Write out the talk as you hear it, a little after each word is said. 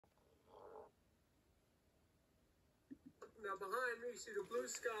Now behind me, you see the blue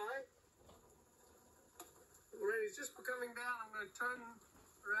sky. The rain is just coming down. I'm going to turn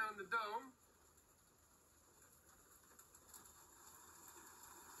around the dome.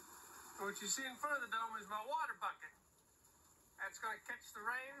 And what you see in front of the dome is my water bucket. That's going to catch the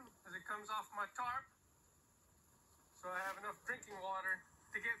rain as it comes off my tarp, so I have enough drinking water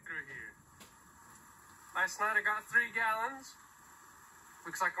to get through here. Last night I got 3 gallons.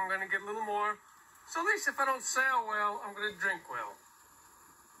 Looks like I'm going to get a little more. So at least if I don't sail well, I'm going to drink well.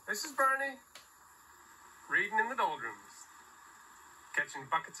 This is Bernie, reading in the doldrums, catching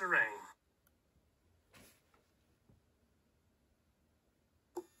buckets of rain.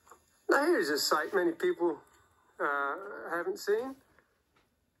 Now here's a sight many people haven't seen.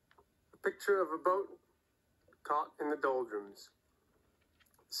 A picture of a boat caught in the doldrums.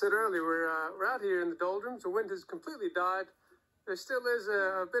 I said earlier, we're out here in the doldrums. The wind has completely died. There still is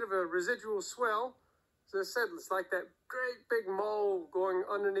a bit of a residual swell. As I said, it's like that great big mole going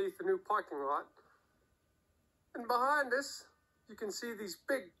underneath the new parking lot. And behind us, you can see these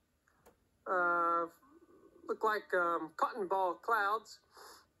big, look like cotton ball clouds.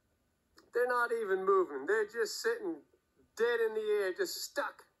 They're not even moving. They're just sitting dead in the air, just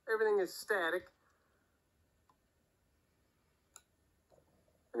stuck. Everything is static.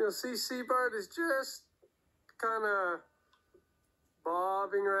 And you'll see seabird is just kind of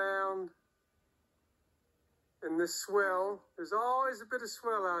bobbing around in this swell. There's always a bit of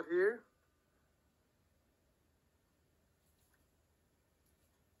swell out here.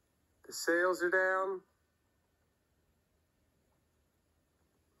 The sails are down.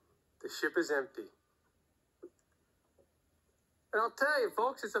 The ship is empty. And I'll tell you,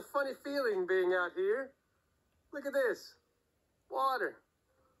 folks, it's a funny feeling being out here. Look at this. Water,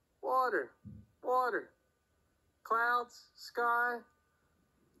 water, water. Clouds, sky.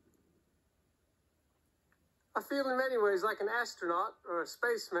 I feel in many ways like an astronaut or a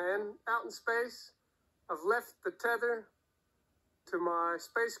spaceman out in space. I've left the tether to my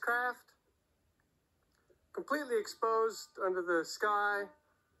spacecraft, completely exposed under the sky,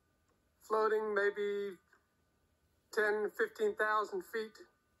 floating maybe 10, 15,000 feet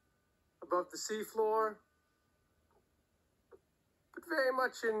above the seafloor, but very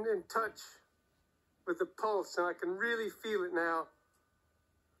much in touch with the pulse, and I can really feel it now,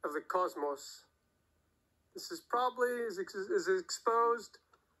 of the cosmos. This is probably as exposed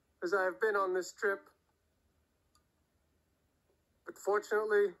as I have been on this trip. But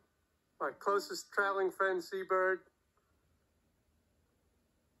fortunately, my closest traveling friend, Seabird,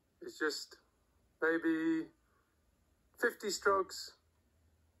 is just maybe 50 strokes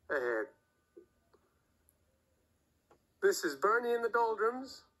ahead. This is Bernie in the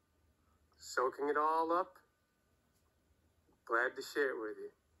doldrums, soaking it all up. Glad to share it with you.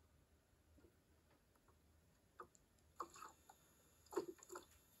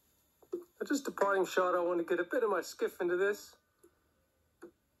 Now, just a parting shot, I want to get a bit of my skiff into this.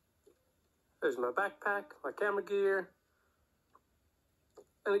 There's my backpack, my camera gear.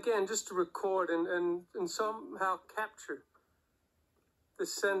 And again, just to record and somehow capture the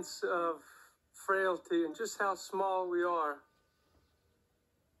sense of frailty and just how small we are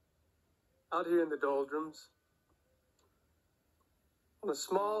out here in the doldrums, on a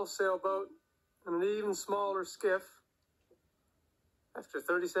small sailboat and an even smaller skiff after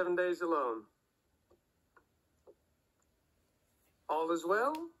 37 days alone. All is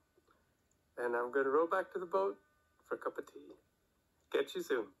well, and I'm going to row back to the boat for a cup of tea. Catch you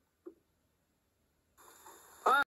soon.